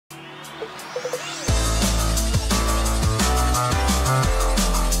The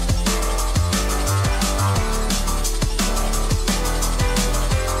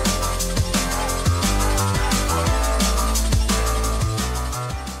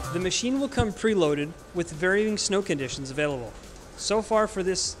machine will come preloaded with varying snow conditions available. So far for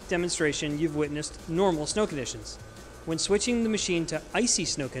this demonstration, you've witnessed normal snow conditions. When switching the machine to icy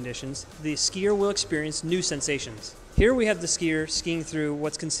snow conditions, the skier will experience new sensations. Here we have the skier skiing through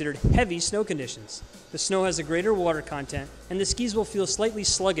what's considered heavy snow conditions. The snow has a greater water content, and the skis will feel slightly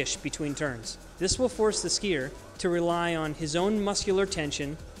sluggish between turns. This will force the skier to rely on his own muscular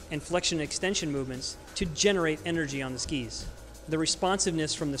tension and flexion and extension movements to generate energy on the skis. The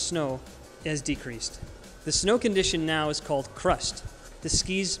responsiveness from the snow has decreased. The snow condition now is called crust. The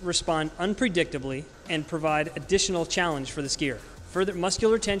skis respond unpredictably and provide additional challenge for the skier. Further,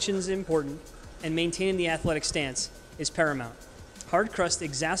 muscular tension is important, and maintaining the athletic stance is paramount. Hard crust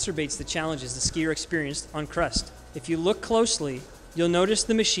exacerbates the challenges the skier experienced on crust. If you look closely, you'll notice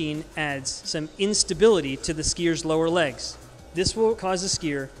the machine adds some instability to the skier's lower legs. This will cause the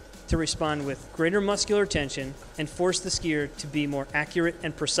skier to respond with greater muscular tension and force the skier to be more accurate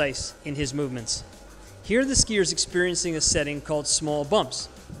and precise in his movements. Here the skier is experiencing a setting called small bumps.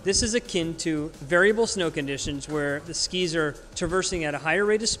 This is akin to variable snow conditions where the skis are traversing at a higher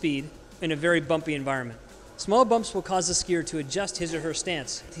rate of speed in a very bumpy environment. Small bumps will cause the skier to adjust his or her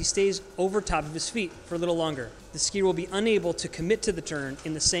stance. He stays over top of his feet for a little longer. The skier will be unable to commit to the turn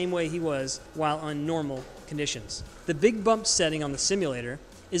in the same way he was while on normal conditions. The big bump setting on the simulator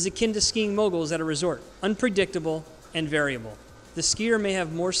is akin to skiing moguls at a resort, unpredictable and variable. The skier may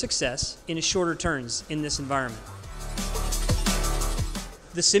have more success in shorter turns in this environment.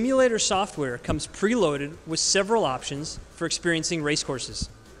 The simulator software comes preloaded with several options for experiencing race courses.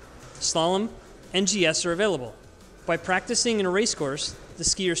 Slalom and GS are available. By practicing in a race course, the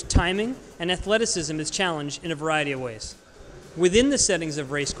skier's timing and athleticism is challenged in a variety of ways. Within the settings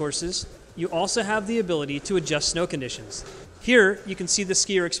of race courses, you also have the ability to adjust snow conditions. Here, you can see the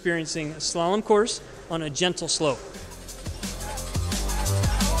skier experiencing a slalom course on a gentle slope.